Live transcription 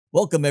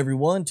Welcome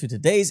everyone to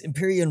today's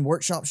Empyrion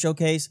Workshop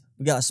Showcase.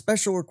 We got a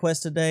special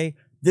request today.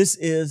 This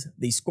is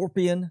the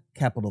Scorpion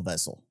Capital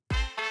Vessel.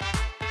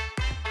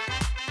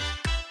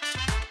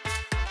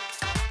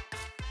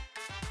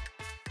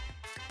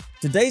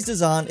 Today's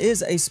design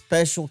is a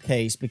special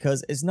case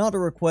because it's not a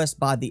request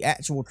by the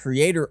actual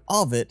creator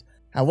of it.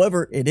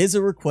 However, it is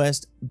a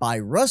request by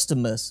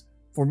Rustimus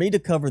for me to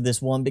cover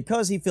this one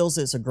because he feels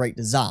it's a great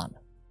design.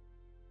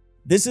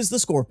 This is the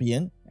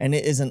Scorpion, and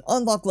it is an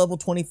unlock level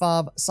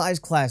 25 size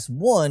class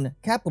 1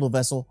 capital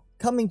vessel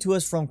coming to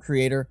us from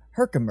creator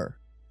Herkimer,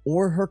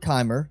 or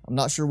Herkimer, I'm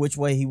not sure which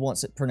way he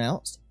wants it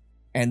pronounced.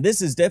 And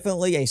this is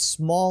definitely a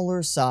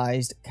smaller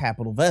sized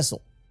capital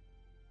vessel.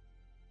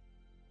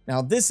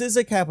 Now this is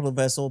a capital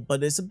vessel,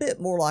 but it's a bit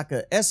more like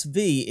a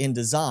SV in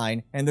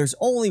design, and there's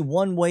only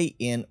one way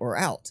in or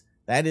out.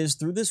 That is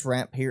through this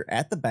ramp here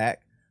at the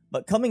back,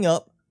 but coming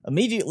up,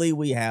 immediately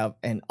we have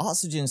an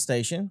oxygen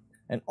station,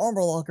 an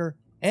armor locker,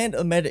 and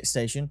a medic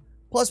station,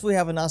 plus we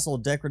have a nice little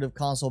decorative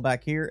console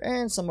back here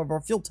and some of our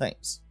fuel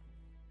tanks.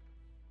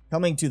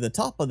 Coming to the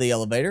top of the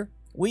elevator,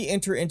 we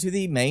enter into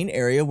the main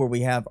area where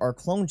we have our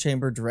clone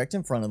chamber direct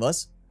in front of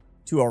us.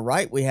 To our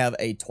right, we have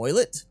a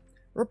toilet,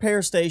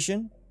 repair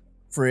station,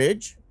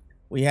 fridge,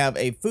 we have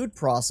a food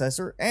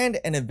processor and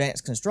an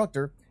advanced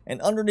constructor, and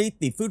underneath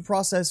the food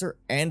processor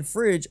and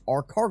fridge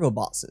are cargo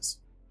boxes.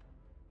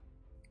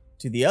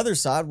 To the other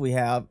side, we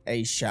have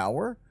a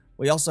shower.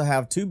 We also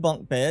have 2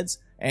 bunk beds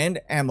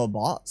and ammo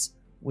bots.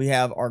 We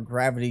have our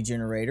gravity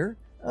generator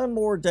and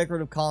more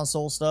decorative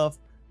console stuff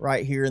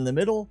right here in the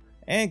middle.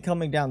 And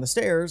coming down the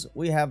stairs,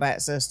 we have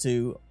access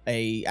to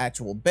a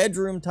actual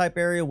bedroom type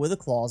area with a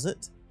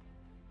closet.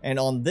 And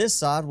on this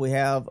side, we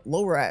have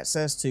lower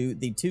access to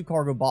the 2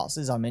 cargo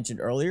boxes I mentioned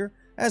earlier,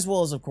 as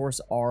well as, of course,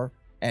 our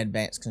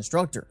advanced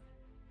constructor.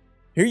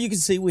 Here you can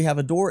see we have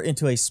a door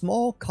into a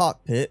small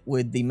cockpit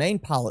with the main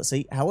pilot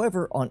seat.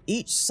 However, on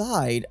each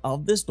side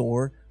of this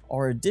door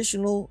are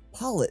additional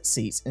pilot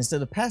seats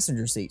instead of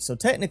passenger seats. So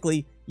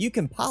technically, you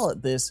can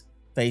pilot this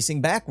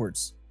facing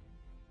backwards.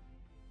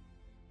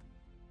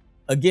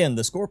 Again,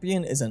 the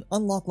Scorpion is an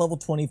unlock level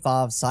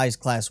 25 size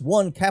class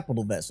 1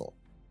 capital vessel.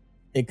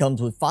 It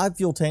comes with 5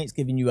 fuel tanks,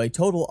 giving you a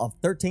total of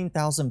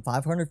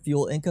 13,500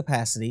 fuel in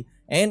capacity.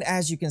 And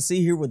as you can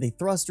see here with the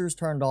thrusters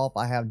turned off,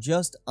 I have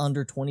just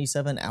under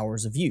 27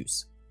 hours of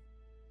use.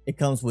 It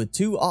comes with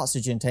 2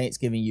 oxygen tanks,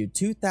 giving you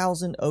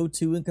 2,000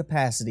 O2 in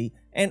capacity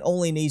and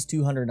only needs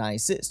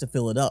 296 to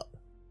fill it up.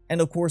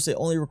 And of course, it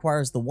only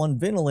requires the 1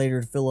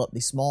 ventilator to fill up the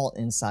small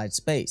inside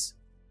space.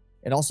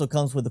 It also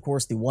comes with, of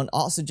course, the 1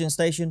 oxygen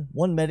station,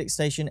 1 medic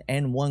station,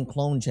 and 1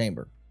 clone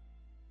chamber.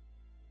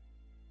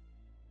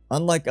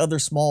 Unlike other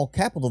small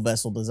capital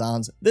vessel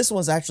designs, this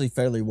one's actually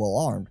fairly well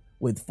armed,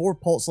 with 4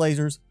 pulse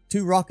lasers,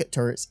 2 rocket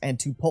turrets, and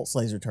 2 pulse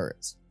laser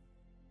turrets.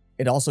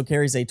 It also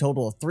carries a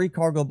total of 3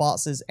 cargo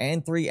boxes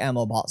and 3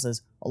 ammo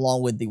boxes,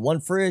 along with the 1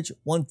 fridge,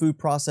 1 food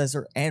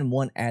processor, and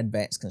 1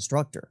 advanced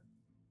constructor.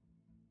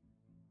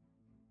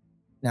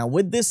 Now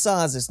with this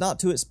size, it's not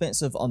too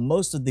expensive on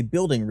most of the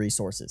building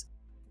resources.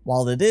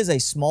 While it is a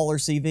smaller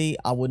CV,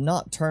 I would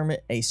not term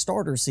it a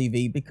starter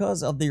CV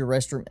because of the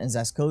Erestrum and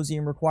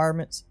Zascosium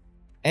requirements.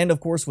 And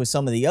of course, with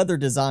some of the other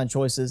design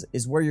choices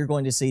is where you're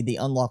going to see the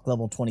unlock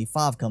level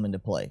 25 come into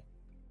play.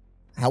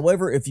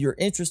 However, if you're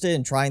interested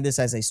in trying this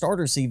as a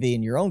starter CV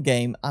in your own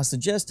game, I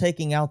suggest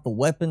taking out the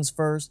weapons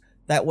first.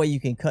 That way you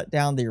can cut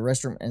down the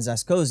Erestrum and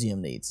Zascosium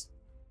needs.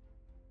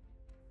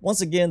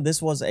 Once again,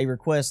 this was a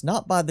request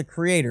not by the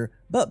creator,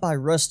 but by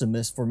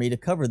Rustimus for me to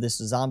cover this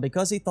design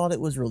because he thought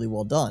it was really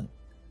well done.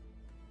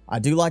 I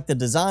do like the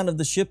design of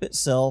the ship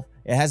itself.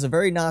 It has a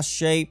very nice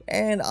shape,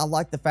 and I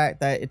like the fact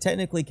that it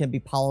technically can be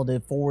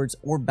piloted forwards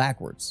or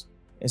backwards.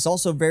 It's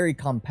also very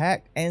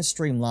compact and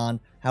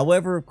streamlined.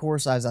 However, of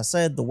course, as I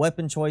said, the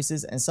weapon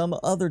choices and some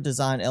other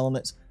design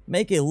elements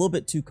make it a little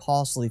bit too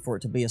costly for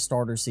it to be a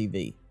starter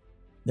CV.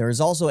 There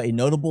is also a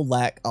notable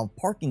lack of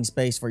parking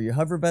space for your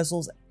hover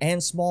vessels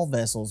and small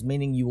vessels,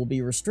 meaning you will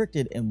be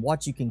restricted in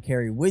what you can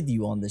carry with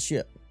you on the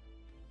ship.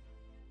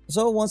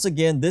 So once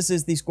again, this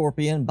is the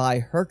Scorpion by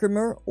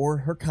Herkimer or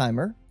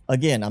Herkimer.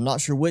 Again, I'm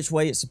not sure which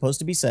way it's supposed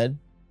to be said.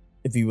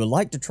 If you would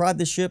like to try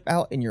this ship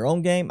out in your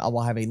own game, I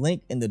will have a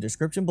link in the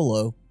description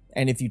below.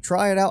 And if you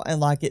try it out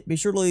and like it, be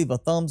sure to leave a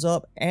thumbs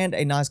up and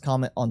a nice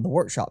comment on the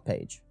workshop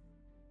page.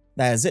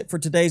 That is it for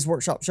today's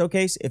workshop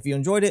showcase. If you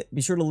enjoyed it,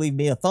 be sure to leave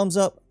me a thumbs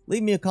up,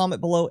 leave me a comment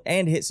below,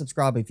 and hit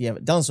subscribe if you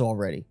haven't done so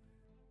already.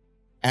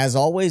 As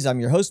always, I'm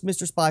your host,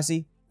 Mr.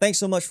 Spicy. Thanks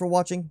so much for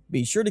watching.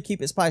 Be sure to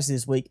keep it spicy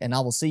this week, and I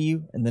will see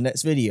you in the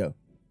next video.